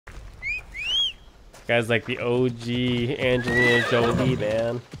Guy's like the OG Angelina Jolie,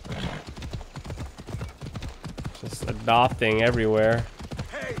 man. Just adopting everywhere.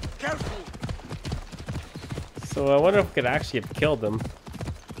 Hey, careful! So I wonder if we could actually have killed him.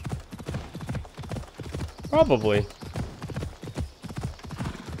 Probably.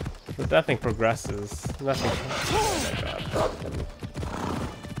 But nothing progresses. Nothing. Oh my god.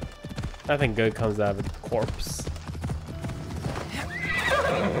 Nothing good comes out of a corpse.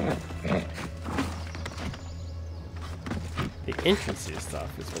 The interesting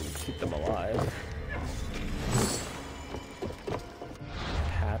stuff is when you keep them alive.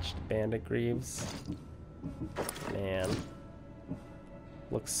 Patched bandit greaves. Man.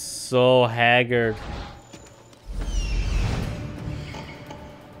 Looks so haggard.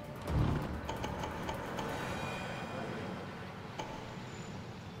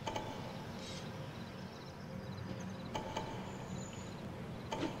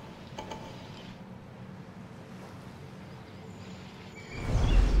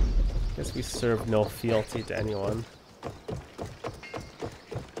 Guess we serve no fealty to anyone.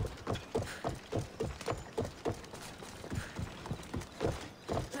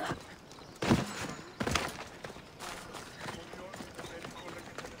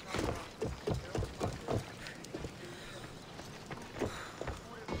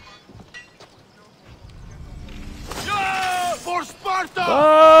 For Sparta!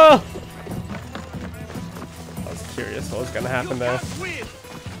 Oh! I was curious what was gonna happen there.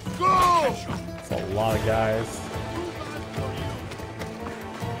 Go! It's a lot of guys.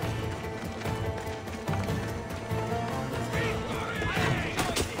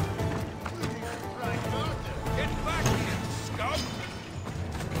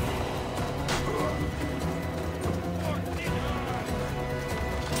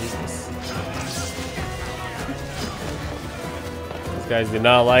 Jesus. These guys do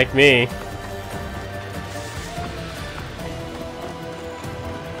not like me.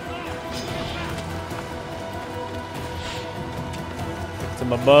 To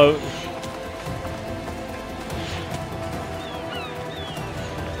my boat.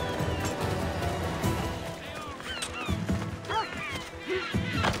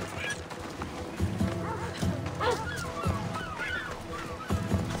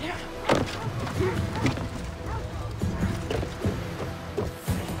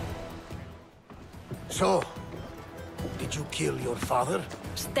 So, did you kill your father?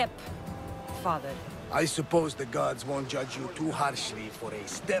 Step-father. I suppose the gods won't judge you too harshly for a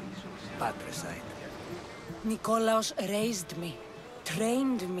step-patricide. Nikolaos raised me,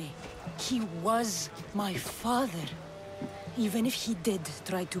 trained me. He was my father. Even if he did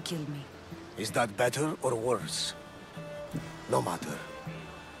try to kill me. Is that better or worse? No matter.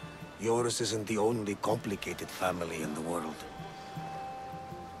 Yours isn't the only complicated family in the world.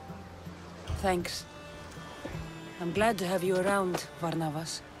 Thanks. I'm glad to have you around,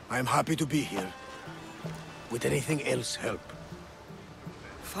 Varnavas. I'm happy to be here. Would anything else help?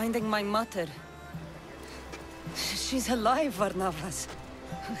 Finding my mother. She's alive, Varnavas.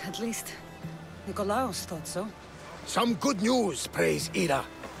 At least, Nikolaos thought so. Some good news, praise Ira.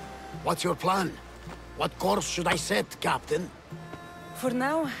 What's your plan? What course should I set, Captain? For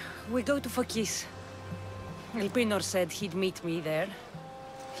now, we go to Phokis. Elpinor said he'd meet me there.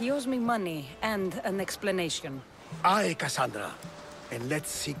 He owes me money and an explanation. Aye, Cassandra. And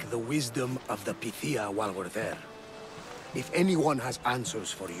let's seek the wisdom of the Pythia while we're there. If anyone has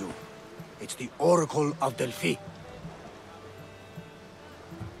answers for you, it's the Oracle of Delphi.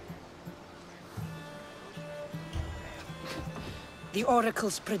 The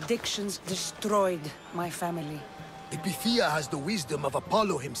Oracle's predictions destroyed my family. The Pythia has the wisdom of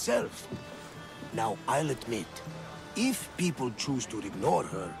Apollo himself. Now, I'll admit, if people choose to ignore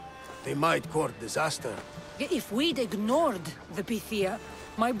her, they might court disaster. If we'd ignored the Pythia,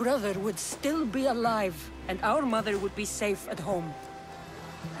 my brother would still be alive, and our mother would be safe at home.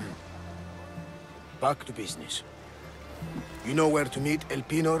 Back to business. You know where to meet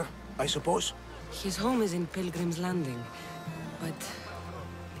Elpinor, I suppose? His home is in Pilgrim's Landing, but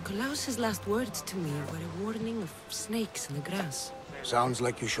Nikolaos' last words to me were a warning of snakes in the grass. Sounds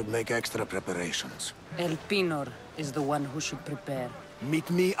like you should make extra preparations. Elpinor is the one who should prepare.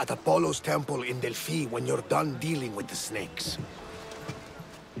 Meet me at Apollo's temple in Delphi when you're done dealing with the snakes.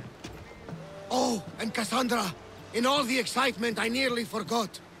 Oh, and Cassandra, in all the excitement, I nearly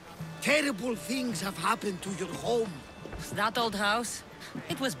forgot. Terrible things have happened to your home. That old house?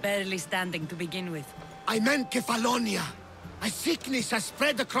 It was barely standing to begin with. I meant Kefalonia. A sickness has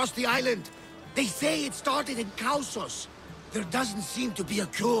spread across the island. They say it started in Kausos. There doesn't seem to be a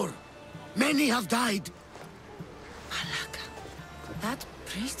cure. Many have died. Alaka. That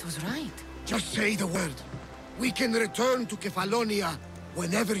priest was right. Just say the word. We can return to Kefalonia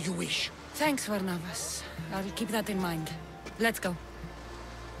whenever you wish. Thanks, Varnavas. I'll keep that in mind. Let's go.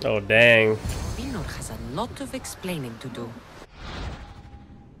 Oh, dang. Binor has a lot of explaining to do.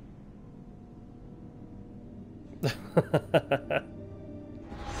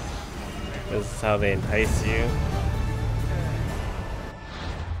 This is how they entice you.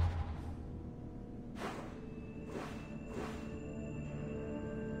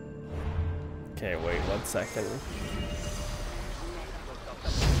 Okay, wait 1 second.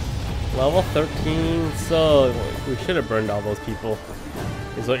 Level 13, so we should have burned all those people.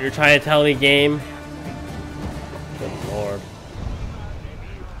 Is what you're trying to tell me, game? Good lord.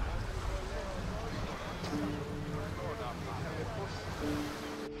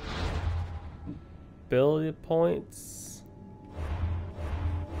 Ability points.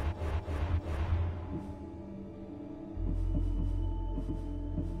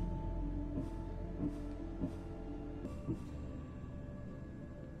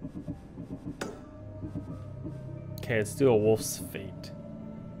 Okay, let's do a Wolf's Fate.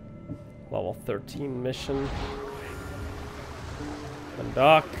 Level 13 mission.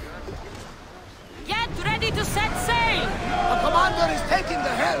 Undock. Get ready to set sail! The commander is taking the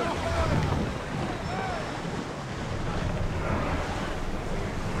helm!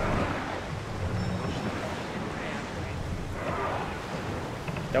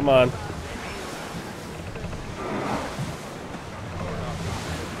 Come on.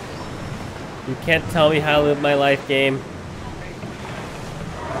 You can't tell me how to live my life, game.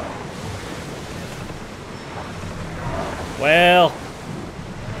 Well.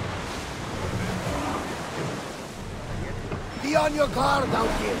 Be on your guard out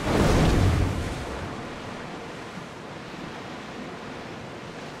here.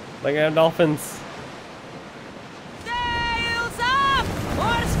 Look at dolphins. Sails up!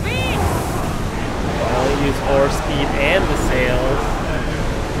 More speed! I'll use oar speed and the sails.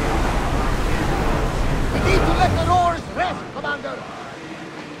 We need to let the oars rest, Commander.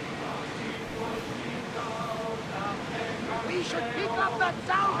 We should pick up that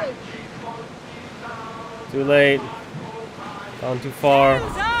salvage. Too late. Gone too far.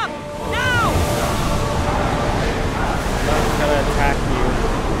 Sails up! Now! I'm gonna attack you.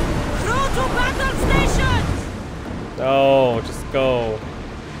 Through to battle stations! No, just go.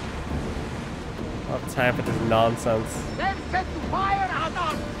 I don't have time for this nonsense. Then set to fire at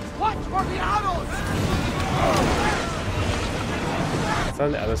us. Watch for the arrows. It's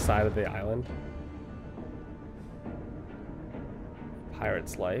on the other side of the island.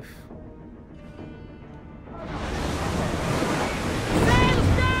 Pirate's life. Sails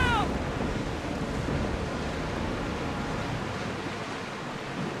down!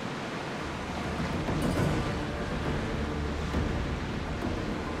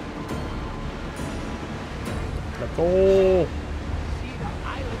 Let's go.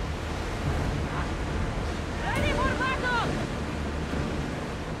 Ready for battle!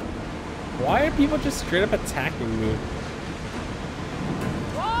 Why are people just straight up attacking me?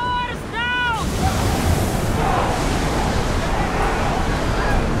 Oars down!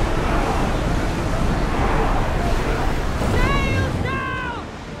 Sails down!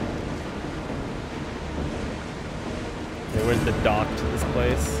 Okay, where's the dock to this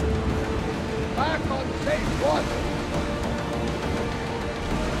place? Back on safe water.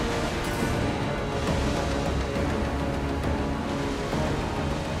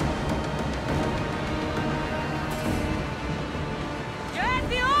 Get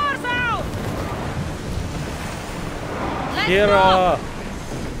the oars out! Let's go! Kira!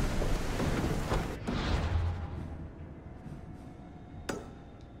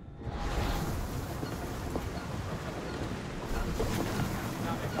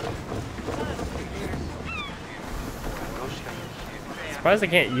 Surprised I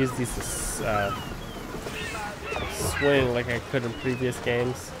can't use these to swing like I could in previous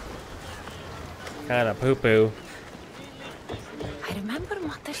games. Kinda poo-poo. I remember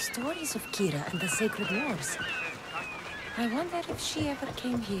Mother's stories of Kira and the Sacred Wars. I wonder if she ever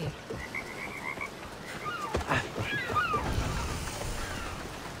came here.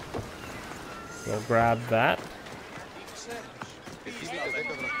 We'll grab that.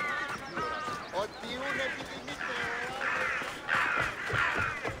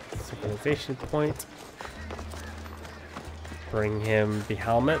 Synchronization point. Bring him the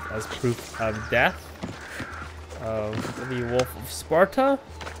helmet as proof of death of the Wolf of Sparta.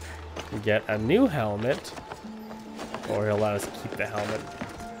 Get a new helmet, or he'll let us keep the helmet.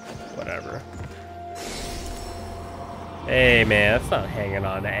 Whatever. Hey man, that's not hanging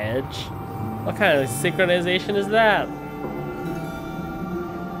on edge. What kind of synchronization is that?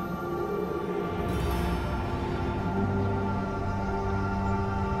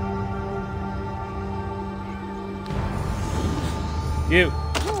 You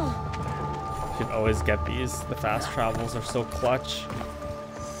should always get these. The fast travels are so clutch.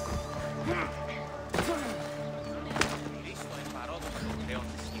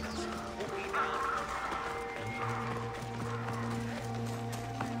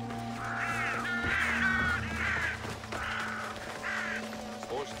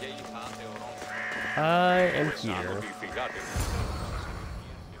 I am here.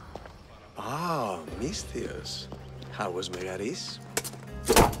 Ah, Misthios. How was Megaris?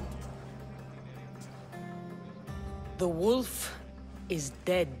 The wolf is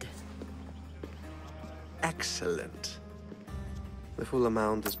dead. Excellent. The full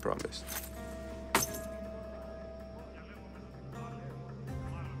amount is promised.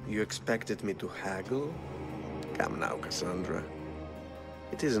 You expected me to haggle? Come now, Cassandra.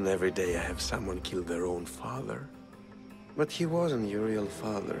 It isn't every day I have someone kill their own father. But he wasn't your real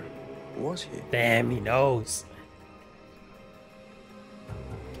father, was he? Damn, he knows.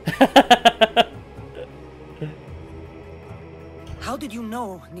 How did you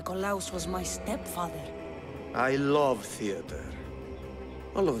know Nikolaos was my stepfather? I love theater.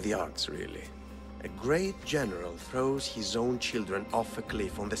 All of the arts, really. A great general throws his own children off a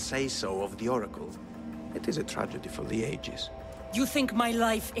cliff on the say-so of the oracle. It is a tragedy for the ages. You think my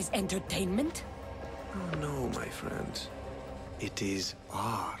life is entertainment? Oh no, my friend. It is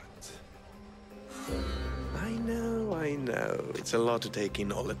art. I know. It's a lot to take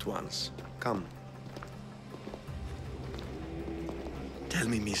in all at once. Come. Tell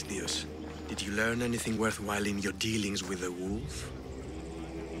me, Misthios, did you learn anything worthwhile in your dealings with the wolf?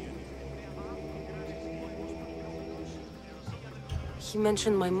 He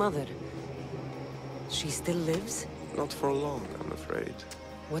mentioned my mother. She still lives? Not for long, I'm afraid.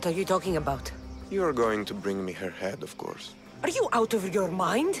 What are you talking about? You're going to bring me her head, of course. Are you out of your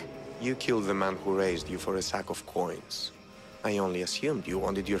mind? You killed the man who raised you for a sack of coins. I only assumed you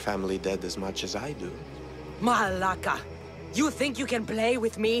wanted your family dead as much as I do. Malaka! You think you can play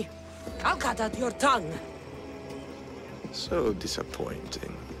with me? I'll cut out your tongue! So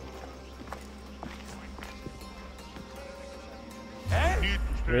disappointing.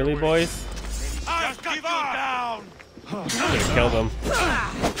 Really, boys? I'll cut you down! Should've killed him.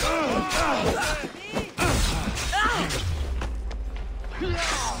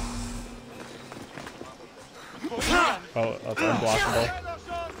 Oh, that's unblockable.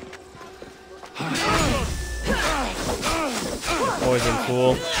 Poison,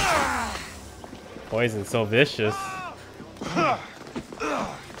 fool. Poison's so vicious.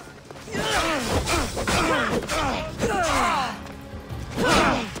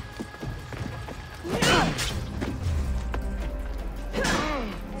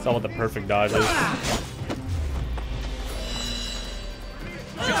 It's all with the perfect dodges.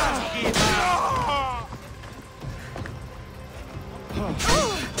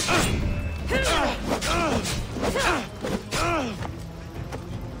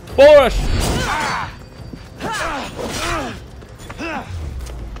 Borush!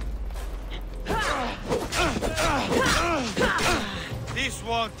 This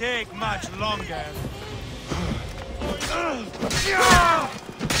won't take much longer.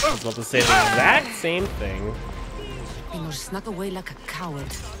 I was about to say the exact same thing. Pinor snuck away like a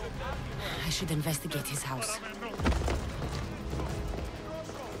coward. I should investigate his house.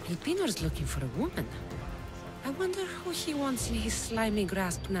 Pinor's looking for a woman. I wonder who he wants in his slimy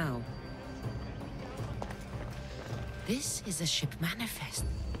grasp now. This is a ship manifest.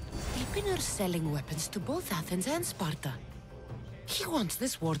 Pinor's selling weapons to both Athens and Sparta. He wants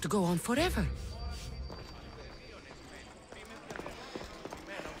this war to go on forever.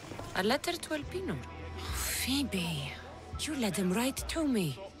 A letter to Elpinor. Phoebe, you led him right to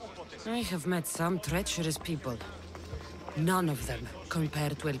me. I have met some treacherous people. None of them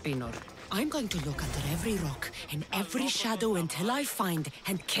compared to Elpinor. I'm going to look under every rock and every shadow until I find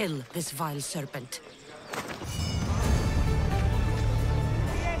and kill this vile serpent.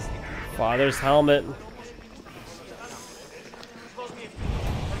 Father's helmet.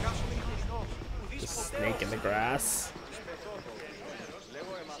 The snake in the grass.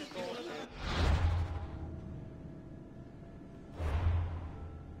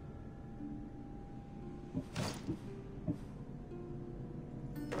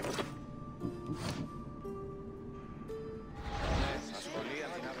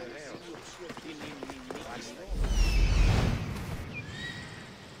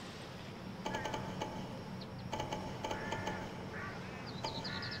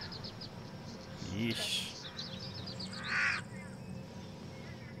 Yeesh.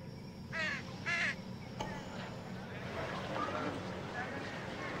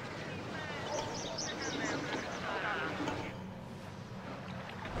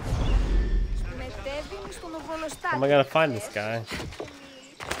 How am I gonna find this guy?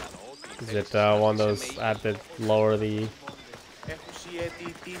 Is it one of those I have to lower the...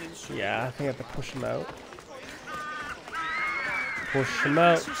 Yeah, I think I have to push him out. Push him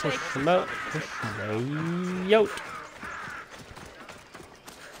out, push him out, push him out.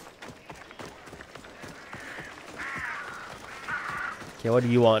 Okay, what do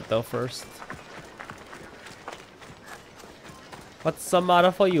you want though first? What's the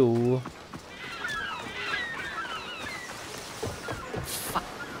matter for you?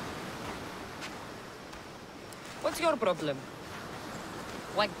 What's your problem?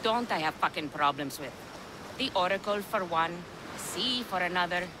 What don't I have fucking problems with? The Oracle for one, Sea for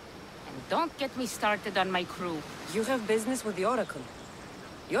another, and don't get me started on my crew. You have business with the Oracle.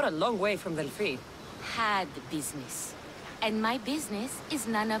 You're a long way from Delphi. Had business. And my business is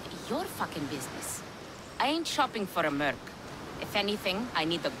none of your fucking business. I ain't shopping for a merc. If anything, I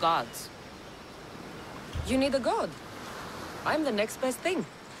need the gods. You need a god. I'm the next best thing.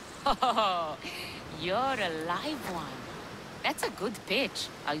 Oh, you're a live one. That's a good pitch,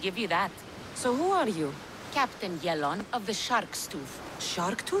 I'll give you that. So who are you? Captain Yellon of the Shark's Tooth.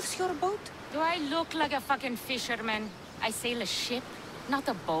 Sharktooth's your boat? Do I look like a fucking fisherman? I sail a ship, not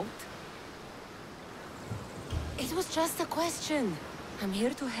a boat. It was just a question. I'm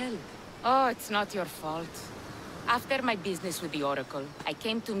here to help. Oh, it's not your fault. After my business with the Oracle, I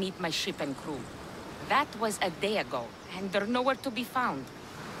came to meet my ship and crew. That was a day ago, and they're nowhere to be found.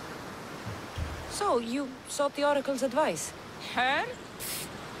 So, you sought the Oracle's advice? Her?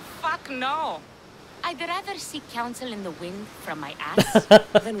 Fuck no. I'd rather seek counsel in the wind from my ass.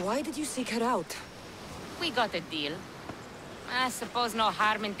 Then why did you seek her out? We got a deal. I suppose no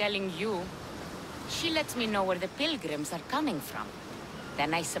harm in telling you. She lets me know where the pilgrims are coming from.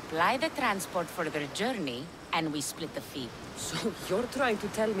 Then I supply the transport for their journey, and we split the fee. So you're trying to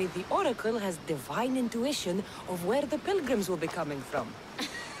tell me the Oracle has divine intuition of where the pilgrims will be coming from?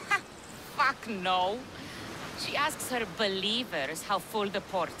 Fuck no. She asks her believers how full the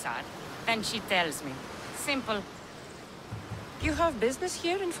ports are. Then she tells me. Simple. You have business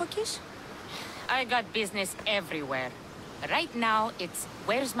here in Fokish? I got business everywhere. Right now, it's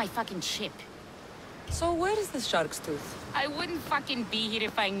where's my fucking ship? So where is the Shark's Tooth? I wouldn't fucking be here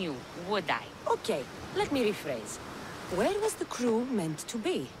if I knew, would I? Okay, let me rephrase. Where was the crew meant to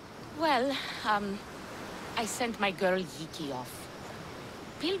be? Well, I sent my girl Yiki off.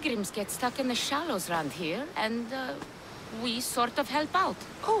 Pilgrims get stuck in the shallows around here, and, we sort of help out.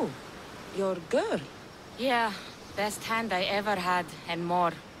 Oh, your girl? Yeah, best hand I ever had, and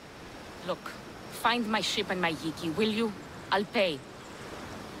more. Look, find my ship and my Yiki, will you? I'll pay.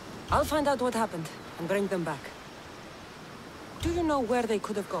 I'll find out what happened and bring them back. Do you know where they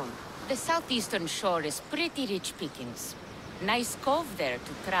could have gone? The southeastern shore is pretty rich pickings. Nice cove there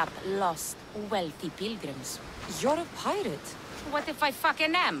to trap lost, wealthy pilgrims. You're a pirate. What if I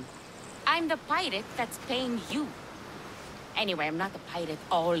fucking am? I'm the pirate that's paying you. Anyway, I'm not a pirate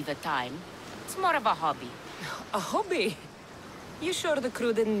all the time. It's more of a hobby. A hobby? You sure the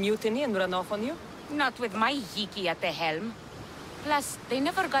crew didn't mutiny and run off on you? Not with my Yiki at the helm. Plus, they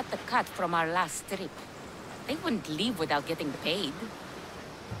never got the cut from our last trip. They wouldn't leave without getting paid.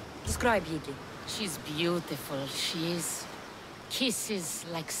 Describe Yiki. She's beautiful, she is. Kisses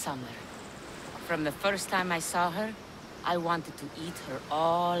like summer. From the first time I saw her, I wanted to eat her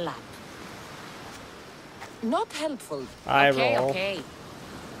all up. Not helpful. Okay.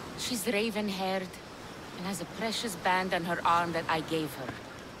 She's raven-haired and has a precious band on her arm that I gave her.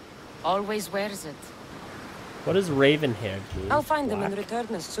 Always wears it. What does raven-haired mean? I'll find them and Black?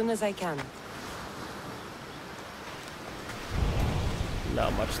 return as soon as I can.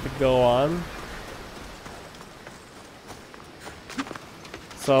 Not much to go on.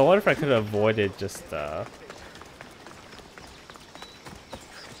 So I wonder if I could have avoided just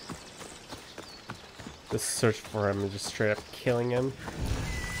search for him and just straight up killing him.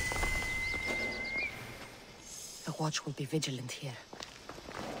 The watch will be vigilant here.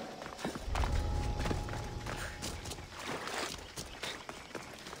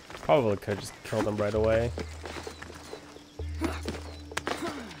 Probably could have just killed him right away.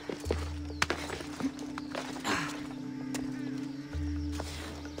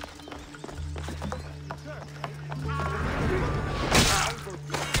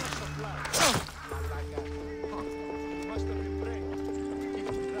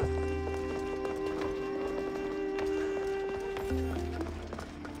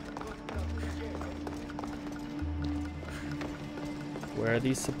 Where are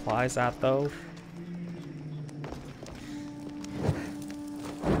these supplies at, though?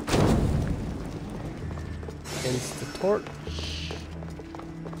 Insta-torch.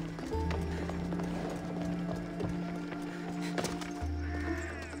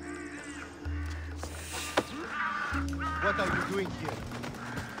 What are you doing here?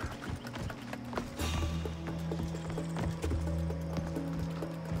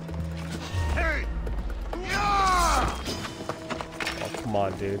 Hey! Oh, come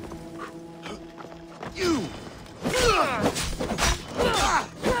on, dude. You!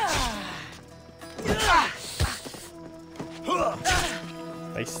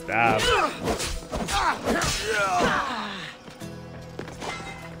 Nice stab.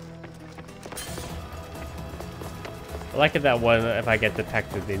 I like it that one, if I get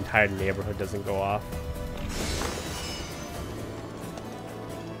detected, the entire neighborhood doesn't go off.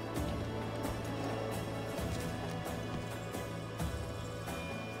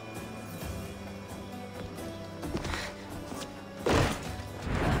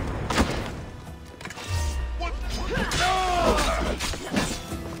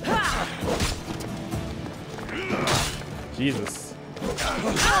 Jesus.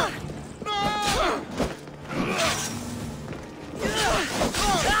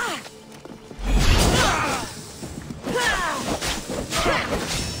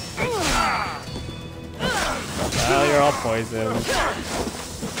 Well, you're all poisoned.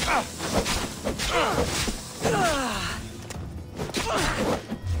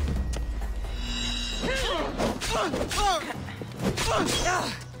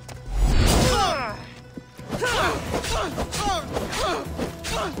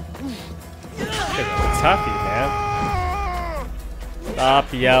 Toughy, man.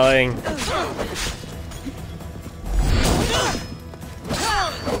 Stop yelling.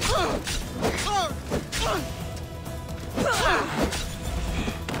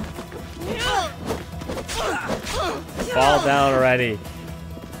 Fall down already.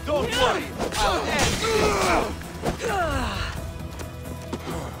 Don't worry, I'll end this.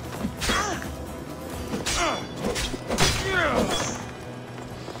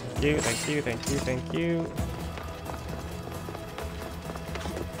 Thank you, thank you, thank you.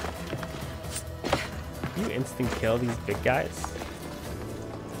 You instant kill these big guys?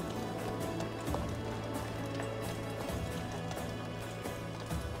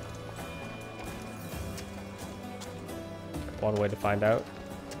 One way to find out.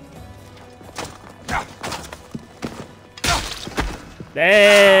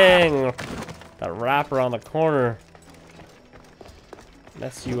 Dang! That wrapper on the corner.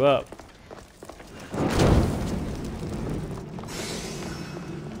 Mess you up.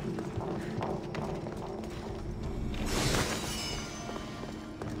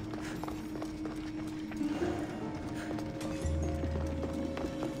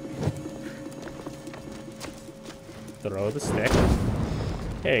 Throw the stick.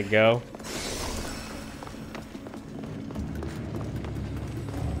 There you go.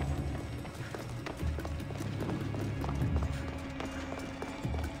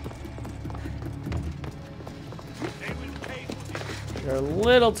 You're a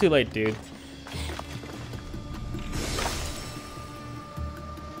little too late, dude.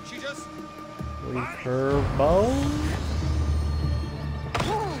 She just... Leave her bone.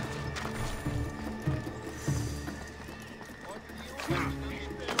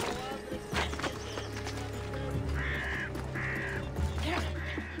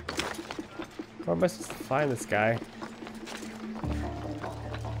 Where am I supposed to find this guy?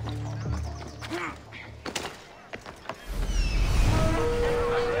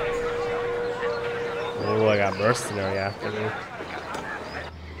 Oh, I got mercenary after me.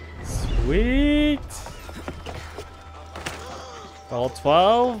 Sweet! All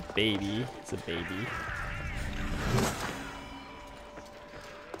 12? Baby. It's a baby.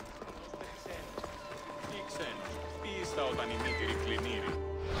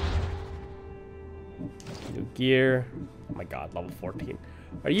 New gear. Oh my god, level 14.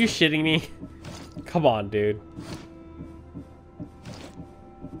 Are you shitting me? Come on, dude.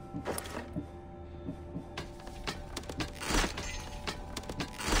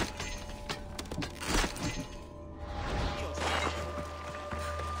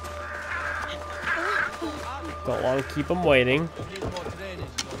 Don't want to keep him waiting.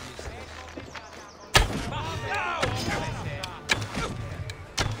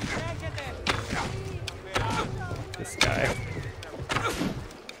 This guy.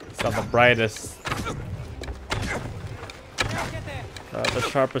 He's not the brightest. Not the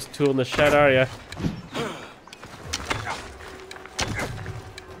sharpest tool in the shed, are you?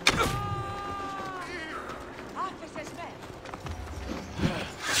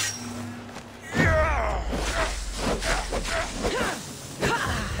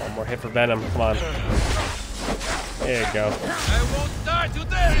 One more hit for Venom, come on. There you go. I won't die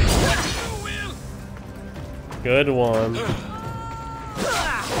today, but you will! Good one.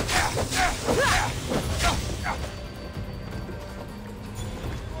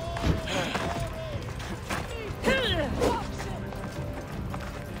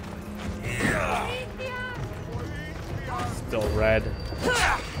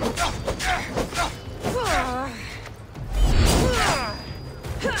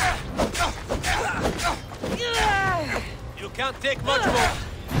 You can't take much more.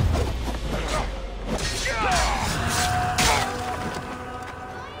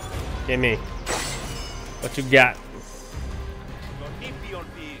 Gimme. What you got? Don't need beyond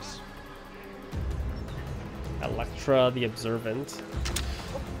peace. Electra the Observant.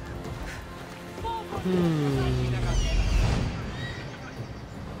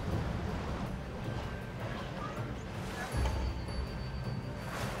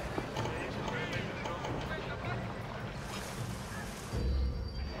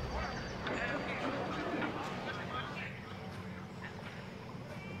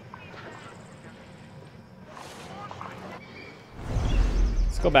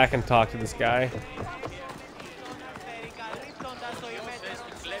 Let's go back and talk to this guy.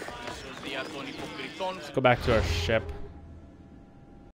 Let's go back to our ship.